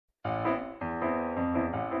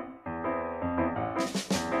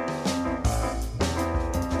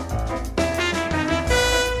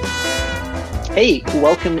Hey,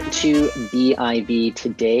 welcome to BIV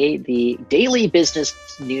Today, the daily business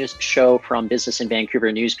news show from Business in Vancouver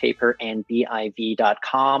newspaper and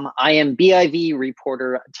BIV.com. I am BIV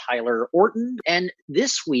reporter Tyler Orton, and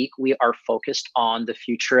this week we are focused on the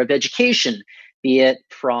future of education, be it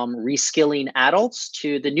from reskilling adults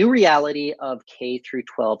to the new reality of K through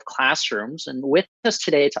 12 classrooms. And with us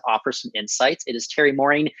today to offer some insights, it is Terry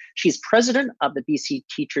Mooring. She's president of the BC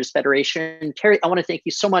Teachers Federation. Terry, I want to thank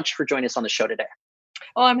you so much for joining us on the show today.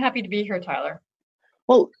 Oh, I'm happy to be here, Tyler.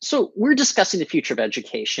 Well, so we're discussing the future of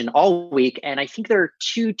education all week, and I think there are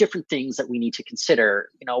two different things that we need to consider.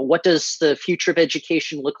 What does the future of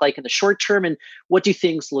education look like in the short term, and what do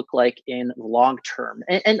things look like in the long term?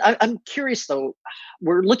 I'm curious, though,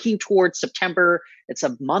 we're looking towards September. It's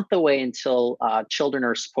a month away until children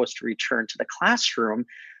are supposed to return to the classroom.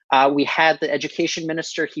 We had the education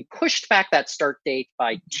minister, he pushed back that start date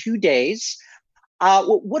by 2 days.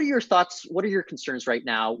 What are your thoughts? What are your concerns right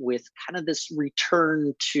now with kind of this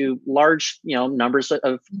return to large, numbers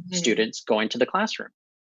of students going to the classroom?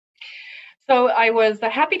 So I was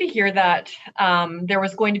happy to hear that there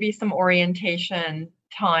was going to be some orientation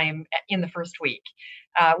time in the first week.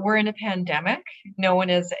 We're in a pandemic. No one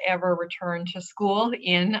has ever returned to school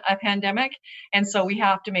in a pandemic. And so we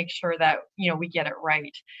have to make sure that, we get it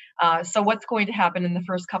right. So what's going to happen in the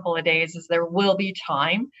first couple of days is there will be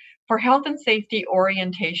time for health and safety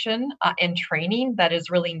orientation and training that is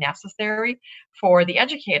really necessary for the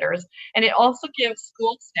educators. And it also gives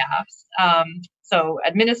school staffs, so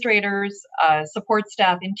administrators, support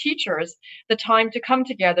staff, and teachers, the time to come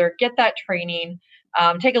together, get that training,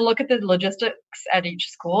 take a look at the logistics at each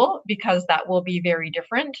school, because that will be very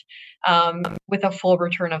different. With a full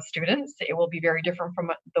return of students, it will be very different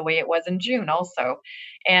from the way it was in June also.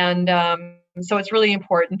 And so it's really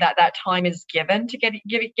important that that time is given to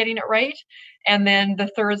getting it right. And then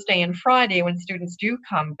the Thursday and Friday, when students do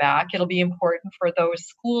come back, it'll be important for those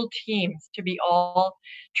school teams to be all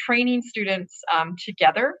training students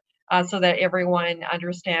together, so that everyone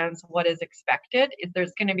understands what is expected.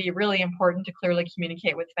 There's going to be really important to clearly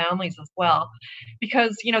communicate with families as well,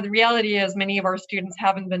 because the reality is many of our students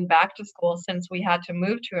haven't been back to school since we had to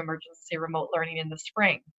move to emergency remote learning in the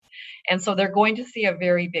spring, and so they're going to see a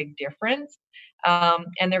very big difference.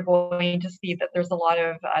 And they're going to see that there's a lot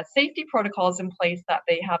of safety protocols in place that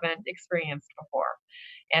they haven't experienced before.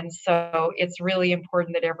 And so it's really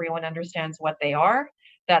important that everyone understands what they are,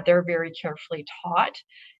 that they're very carefully taught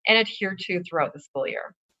and adhered to throughout the school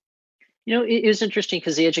year. It was interesting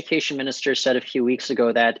because the education minister said a few weeks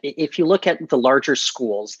ago that if you look at the larger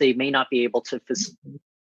schools, they may not be able to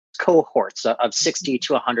cohorts of 60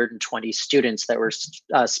 to 120 students that we're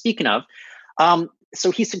speaking of. So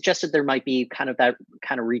he suggested there might be that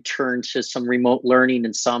return to some remote learning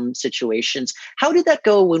in some situations. How did that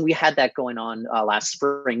go when we had that going on last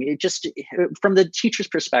spring? It just, from the teacher's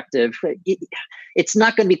perspective, it's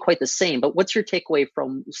not going to be quite the same. But what's your takeaway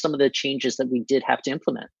from some of the changes that we did have to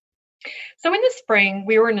implement? So in the spring,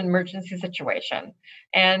 we were in an emergency situation.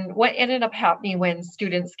 And what ended up happening when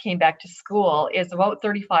students came back to school is about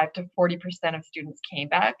 35 to 40% of students came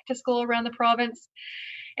back to school around the province.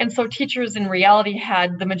 And so teachers in reality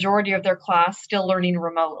had the majority of their class still learning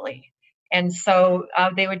remotely. And so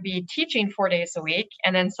they would be teaching 4 days a week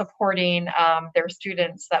and then supporting their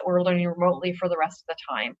students that were learning remotely for the rest of the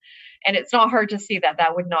time. And it's not hard to see that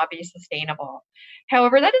that would not be sustainable.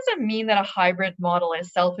 However, that doesn't mean that a hybrid model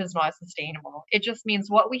itself is not sustainable. It just means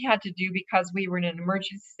what we had to do because we were in an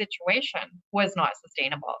emergency situation was not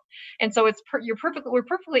sustainable. And so we're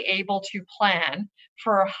perfectly able to plan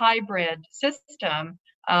for a hybrid system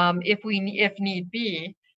if need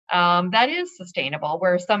be, that is sustainable,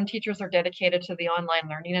 where some teachers are dedicated to the online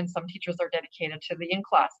learning and some teachers are dedicated to the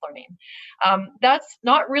in-class learning. That's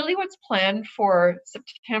not really what's planned for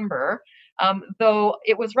September, though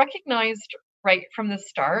it was recognized right from the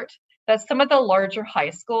start that some of the larger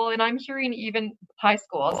high school, and I'm hearing even high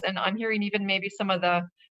schools, and I'm hearing even maybe some of the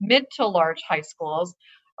mid to large high schools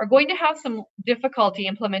are going to have some difficulty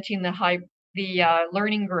implementing the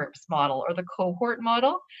learning groups model or the cohort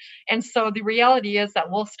model. And so the reality is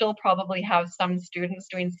that we'll still probably have some students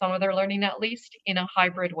doing some of their learning, at least in a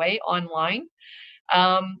hybrid way online.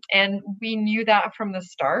 And we knew that from the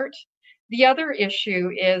start. The other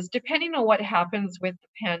issue is, depending on what happens with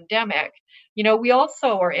the pandemic, we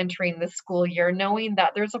also are entering the school year knowing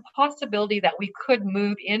that there's a possibility that we could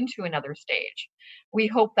move into another stage. We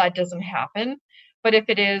hope that doesn't happen. But if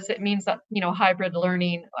it is, it means that, hybrid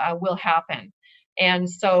learning will happen. And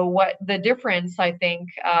so what the difference, I think,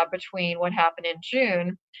 between what happened in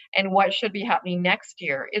June and what should be happening next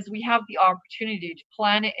year is we have the opportunity to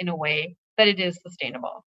plan it in a way that it is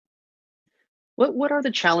sustainable. What are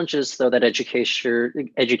the challenges though that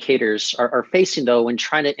educators are facing though when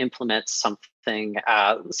trying to implement something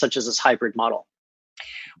such as this hybrid model?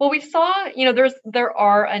 Well, we saw, there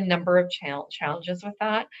are a number of challenges with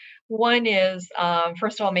that. One is,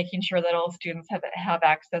 first of all, making sure that all students have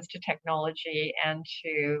access to technology and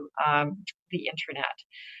to the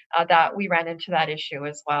internet. That we ran into that issue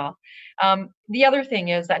as well. The other thing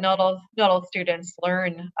is that not all students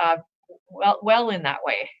learn well in that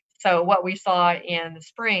way. So what we saw in the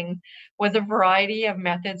spring was a variety of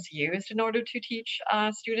methods used in order to teach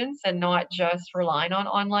students and not just relying on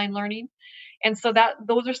online learning. And so that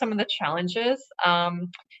those are some of the challenges.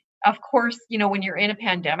 Of course, when you're in a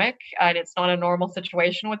pandemic and it's not a normal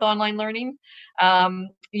situation with online learning,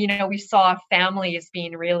 we saw families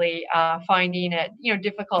being really finding it,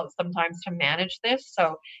 difficult sometimes to manage this.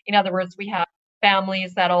 So, in other words, we have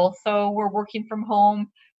families that also were working from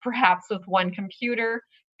home, perhaps with one computer.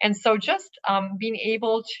 And so just being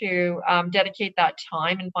able to dedicate that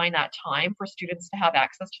time and find that time for students to have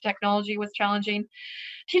access to technology was challenging.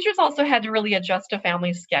 Teachers also had to really adjust to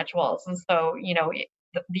family schedules. And so,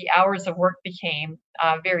 the hours of work became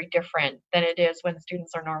very different than it is when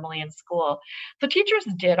students are normally in school. So teachers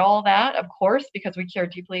did all that, of course, because we care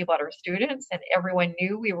deeply about our students and everyone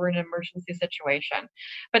knew we were in an emergency situation.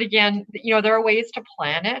 But again, there are ways to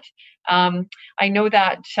plan it. I know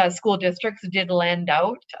that school districts did lend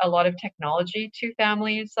out a lot of technology to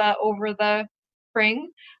families over the spring,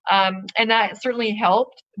 and that certainly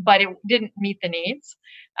helped, but it didn't meet the needs.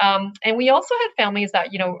 And we also had families that,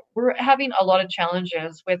 were having a lot of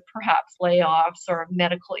challenges with perhaps layoffs or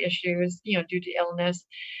medical issues, due to illness.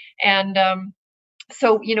 And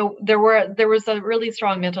so, there was a really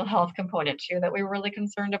strong mental health component too that we were really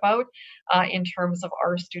concerned about in terms of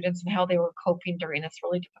our students and how they were coping during this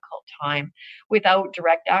really difficult time without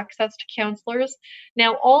direct access to counselors.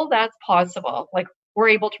 Now, all that's possible. Like we're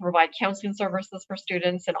able to provide counseling services for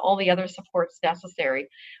students and all the other supports necessary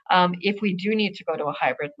if we do need to go to a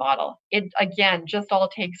hybrid model. It again just all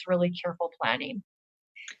takes really careful planning.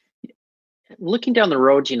 Looking down the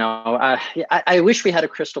road, I wish we had a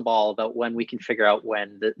crystal ball about when we can figure out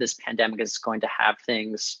when this pandemic is going to have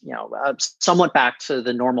things, somewhat back to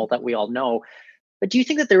the normal that we all know. But do you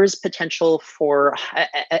think that there is potential for,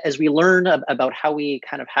 as we learn about how we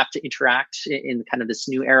kind of have to interact in kind of this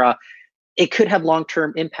new era, it could have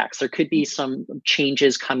long-term impacts. There could be some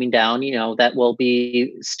changes coming down, that will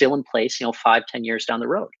be still in place, 5, 10 years down the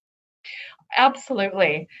road.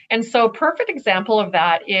 Absolutely. And so perfect example of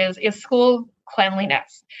that is school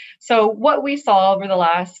cleanliness. So what we saw over the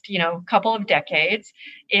last, couple of decades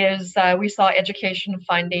is we saw education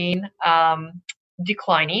funding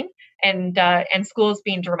declining and schools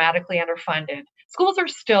being dramatically underfunded. Schools are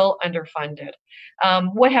still underfunded.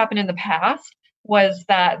 What happened in the past was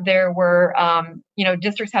that there were,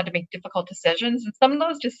 districts had to make difficult decisions, and some of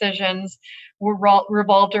those decisions were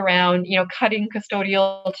revolved around, cutting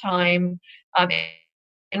custodial time, um,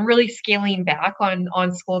 and really scaling back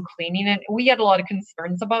on school cleaning. And we had a lot of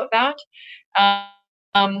concerns about that.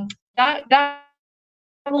 That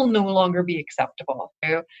will no longer be acceptable.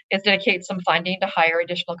 Is dedicate some funding to hire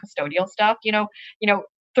additional custodial staff.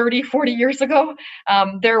 30, 40 years ago,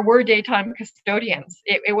 there were daytime custodians.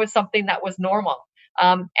 It was something that was normal.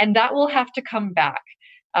 And that will have to come back.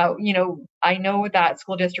 I know that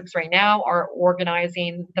school districts right now are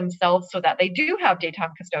organizing themselves so that they do have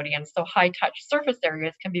daytime custodians, so high touch surface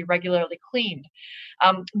areas can be regularly cleaned.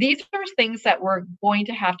 These are things that we're going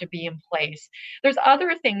to have to be in place. There's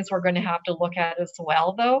other things we're going to have to look at as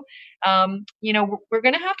well, though. We're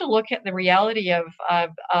going to have to look at the reality of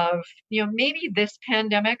maybe this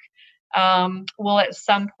pandemic will at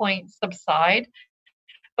some point subside.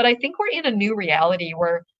 But I think we're in a new reality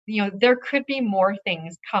where, there could be more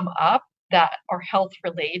things come up that are health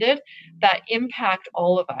related that impact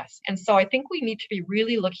all of us. And so I think we need to be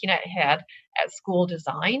really looking ahead at school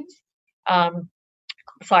designs,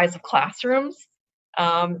 size of classrooms,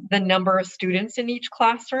 the number of students in each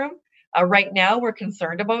classroom. Right now, we're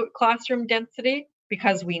concerned about classroom density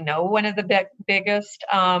because we know one of the biggest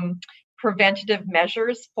preventative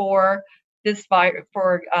measures for this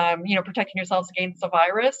protecting yourselves against the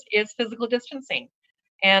virus is physical distancing.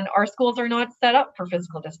 And our schools are not set up for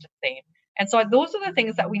physical distancing. And so those are the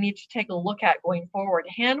things that we need to take a look at going forward.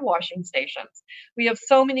 Hand washing stations. We have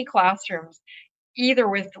so many classrooms, either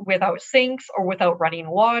without sinks or without running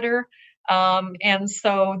water. And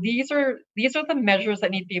so these are the measures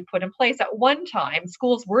that need to be put in place. At one time,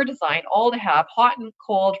 schools were designed all to have hot and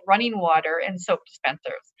cold running water and soap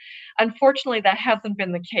dispensers. Unfortunately, that hasn't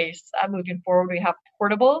been the case moving forward. We have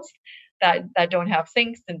portables that don't have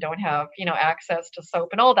sinks and don't have, access to soap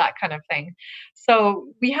and all that kind of thing. So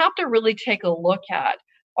we have to really take a look at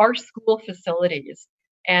our school facilities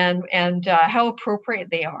and how appropriate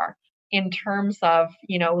they are in terms of,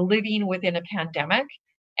 living within a pandemic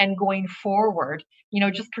and going forward,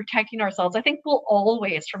 just protecting ourselves. I think we'll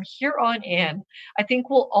always, from here on in, I think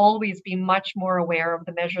we'll always be much more aware of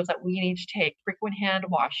the measures that we need to take. Frequent hand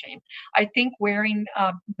washing. I think wearing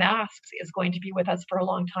masks is going to be with us for a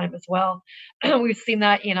long time as well. We've seen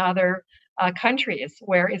that in other countries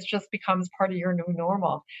where it just becomes part of your new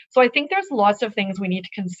normal. So I think there's lots of things we need to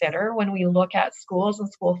consider when we look at schools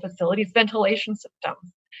and school facilities. Ventilation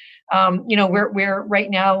systems. We're right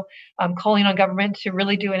now calling on government to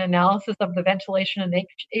really do an analysis of the ventilation and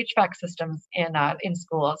HVAC systems in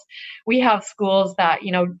schools. We have schools that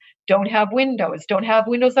don't have windows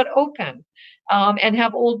that open, and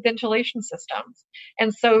have old ventilation systems.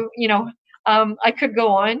 And so I could go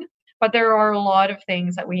on, but there are a lot of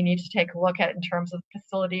things that we need to take a look at in terms of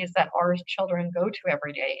facilities that our children go to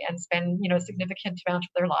every day and spend a significant amount of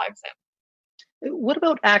their lives in. What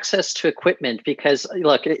about access to equipment? Because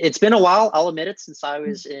look, it's been a while, I'll admit it, since I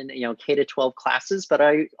was in, K to 12 classes, but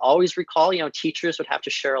I always recall, teachers would have to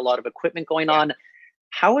share a lot of equipment going on.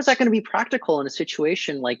 How is that going to be practical in a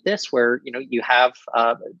situation like this where, you have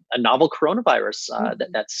a novel coronavirus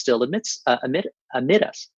that still amid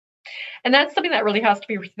us? And that's something that really has to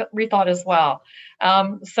be rethought as well.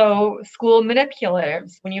 So school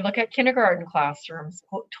manipulatives, when you look at kindergarten classrooms,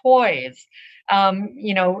 toys,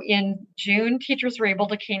 in June, teachers were able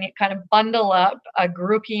to kind of bundle up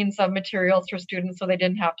groupings of materials for students so they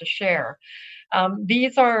didn't have to share.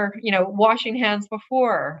 These are, washing hands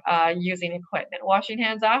before using equipment, washing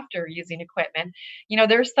hands after using equipment.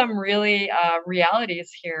 There's some really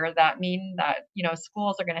realities here that mean that,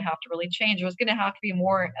 schools are going to have to really change. There's going to have to be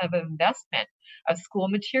more of an investment of school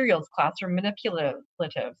materials, classroom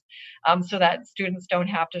manipulatives, so that students don't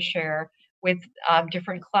have to share with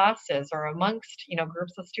different classes or amongst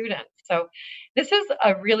groups of students. So this is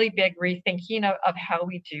a really big rethinking of how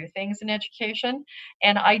we do things in education,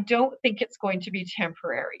 and I don't think it's going to be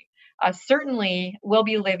temporary. Certainly we'll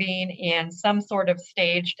be living in some sort of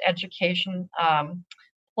staged education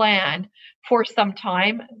plan for some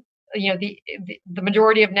time, the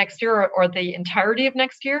majority of next year or the entirety of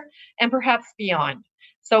next year, and perhaps beyond.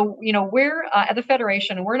 So, we're at the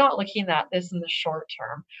Federation, we're not looking at this in the short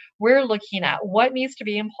term. We're looking at what needs to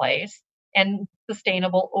be in place and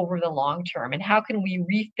sustainable over the long term. And how can we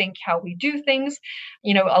rethink how we do things?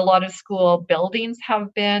 A lot of school buildings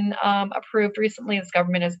have been approved recently. This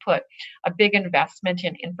government has put a big investment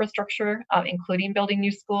in infrastructure, including building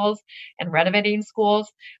new schools and renovating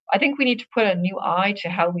schools. I think we need to put a new eye to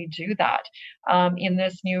how we do that in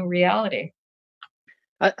this new reality.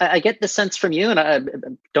 I get the sense from you,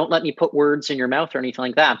 and don't let me put words in your mouth or anything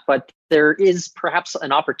like that, but there is perhaps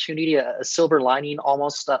an opportunity, a silver lining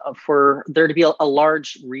almost, for there to be a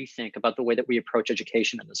large rethink about the way that we approach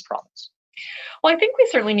education in this province. Well, I think we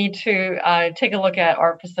certainly need to take a look at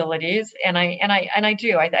our facilities, and I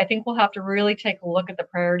do. I think we'll have to really take a look at the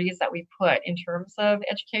priorities that we put in terms of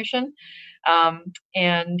education,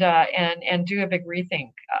 and do a big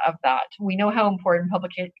rethink of that. We know how important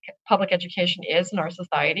public education is in our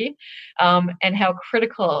society, and how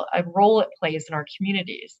critical a role it plays in our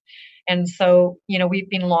communities. And so, we've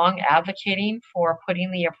been long advocating for putting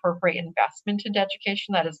the appropriate investment into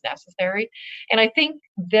education that is necessary. And I think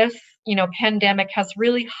this, pandemic has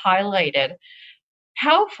really highlighted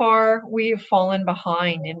how far we've fallen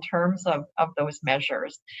behind in terms of those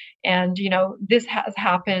measures. And, this has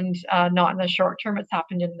happened not in the short term, it's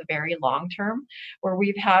happened in the very long term, where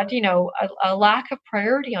we've had, a lack of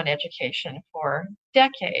priority on education for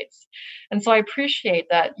decades. And so I appreciate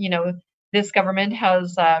that, this government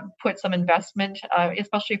has put some investment,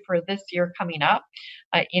 especially for this year coming up,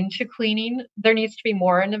 into cleaning. There needs to be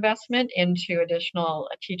more investment into additional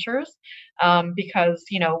teachers, because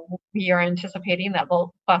we are anticipating that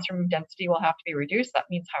classroom density will have to be reduced. That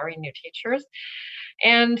means hiring new teachers.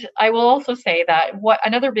 And I will also say that what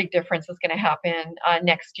another big difference is going to happen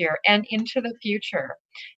next year and into the future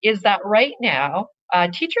is that right now,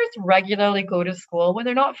 teachers regularly go to school when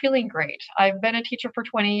they're not feeling great. I've been a teacher for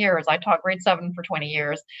 20 years. I taught grade 7 for 20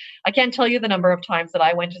 years. I can't tell you the number of times that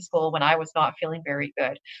I went to school when I was not feeling very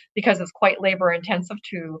good, because it's quite labor intensive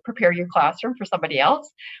to prepare your classroom for somebody else.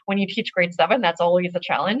 When you teach grade 7, that's always a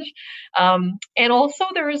challenge. And also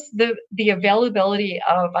there's the availability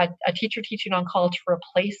of a teacher teaching on call to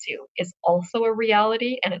replace you is also a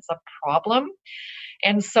reality, and it's a problem.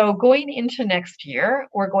 And so going into next year,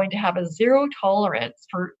 we're going to have a zero tolerance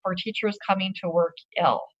for teachers coming to work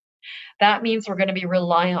ill. That means we're going to be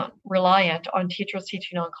reliant on teachers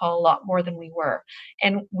teaching on call a lot more than we were.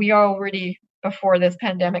 And we are already, before this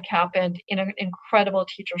pandemic happened, in an incredible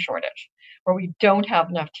teacher shortage where we don't have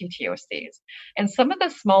enough TTOCs. And some of the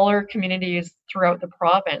smaller communities throughout the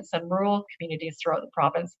province and rural communities throughout the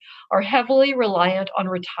province are heavily reliant on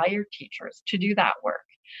retired teachers to do that work.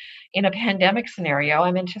 In a pandemic scenario,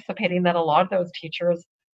 I'm anticipating that a lot of those teachers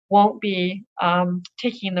won't be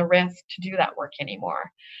taking the risk to do that work anymore.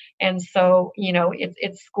 And so,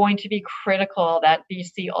 it's going to be critical that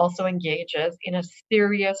BC also engages in a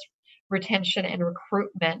serious retention and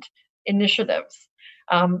recruitment initiatives,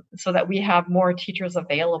 so that we have more teachers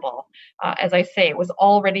available. As I say, it was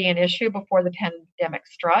already an issue before the pandemic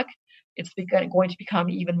struck. It's going to become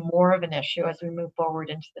even more of an issue as we move forward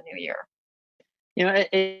into the new year.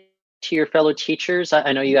 To your fellow teachers,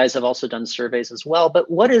 I know you guys have also done surveys as well, but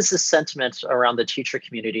what is the sentiment around the teacher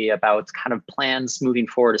community about kind of plans moving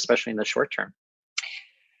forward, especially in the short term?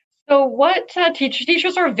 So what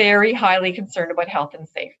teachers are very highly concerned about health and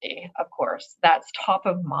safety, of course. That's top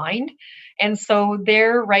of mind. And so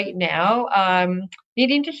they're right now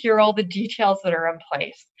needing to hear all the details that are in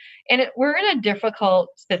place. And we're in a difficult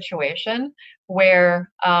situation where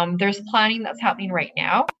there's planning that's happening right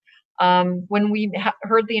now. When we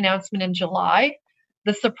heard the announcement in July,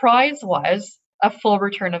 the surprise was a full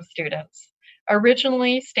return of students.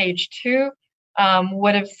 Originally, stage 2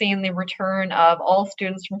 would have seen the return of all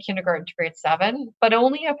students from kindergarten to grade 7, but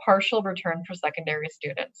only a partial return for secondary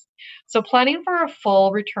students. So planning for a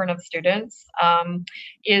full return of students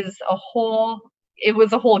was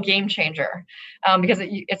a whole game changer, because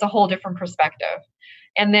it's a whole different perspective.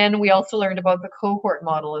 And then we also learned about the cohort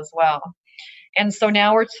model as well. And so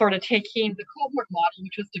now we're sort of taking the cohort model,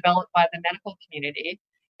 which was developed by the medical community,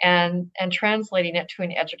 and translating it to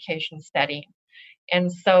an education setting. And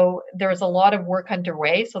so there's a lot of work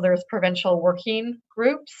underway. So there's provincial working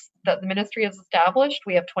groups that the ministry has established.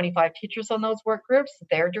 We have 25 teachers on those work groups.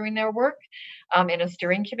 They're doing their work in a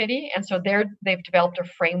steering committee. And so they've developed a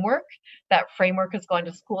framework. That framework has gone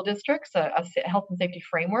to school districts, a health and safety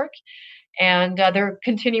framework. And they're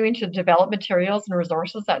continuing to develop materials and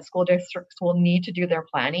resources that school districts will need to do their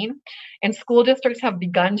planning. And school districts have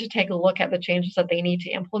begun to take a look at the changes that they need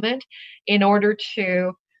to implement in order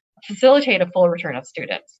to facilitate a full return of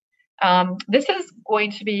students. This is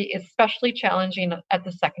going to be especially challenging at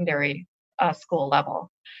the secondary school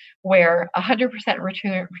level, where 100%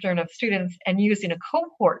 return of students and using a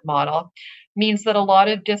cohort model means that a lot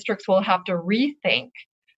of districts will have to rethink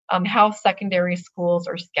how secondary schools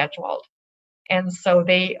are scheduled. And so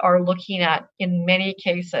they are looking at, in many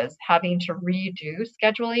cases, having to redo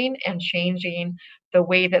scheduling and changing the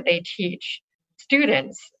way that they teach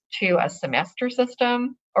students to a semester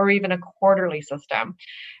system or even a quarterly system.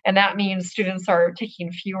 And that means students are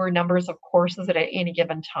taking fewer numbers of courses at any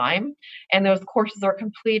given time, and those courses are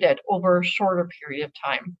completed over a shorter period of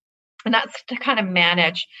time. And that's to kind of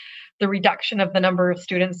manage the reduction of the number of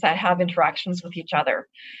students that have interactions with each other.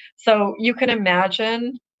 So you can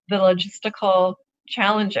imagine the logistical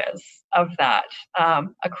challenges of that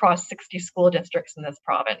across 60 school districts in this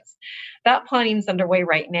province. That planning is underway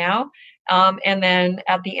right now. And then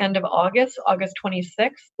at the end of August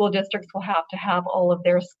 26th, school districts will have to have all of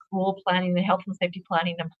their school planning and health and safety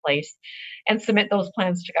planning in place and submit those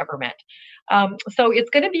plans to government. So it's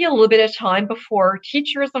going to be a little bit of time before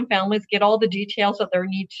teachers and families get all the details that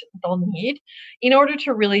they'll need in order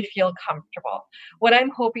to really feel comfortable. What I'm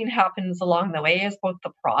hoping happens along the way is both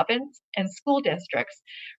the province and school districts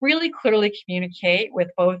really clearly communicate with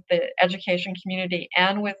both the education community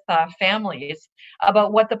and with families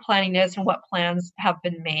about what the planning is and what plans have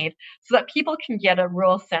been made, so that people can get a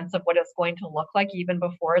real sense of what it's going to look like even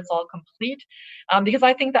before it's all complete. Because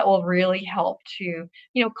I think that will really help to,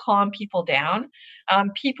 calm people down.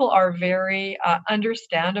 People are very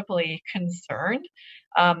understandably concerned.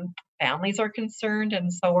 Families are concerned,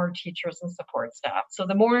 and so are teachers and support staff. So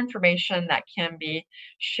the more information that can be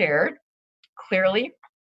shared clearly,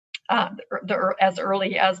 as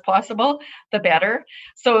early as possible, the better.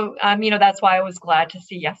 So, that's why I was glad to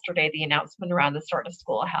see yesterday the announcement around the start of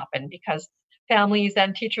school happen, because families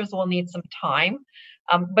and teachers will need some time,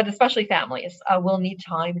 but especially families will need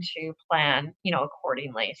time to plan,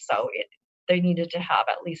 accordingly. So they needed to have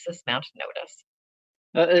at least this amount of notice.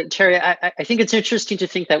 Terry, I think it's interesting to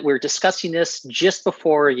think that we're discussing this just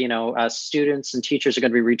before, students and teachers are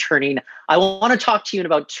going to be returning. I want to talk to you in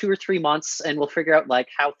about 2 or 3 months, and we'll figure out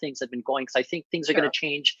how things have been going, because I think things are going to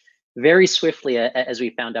change very swiftly, as we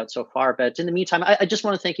found out so far. But in the meantime, I just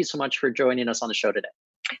want to thank you so much for joining us on the show today.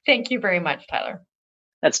 Thank you very much, Tyler.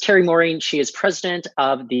 That's Terry Maureen. She is president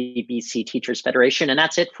of the BC Teachers Federation. And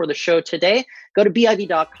that's it for the show today. Go to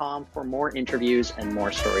BIV.com for more interviews and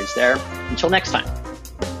more stories there. Until next time.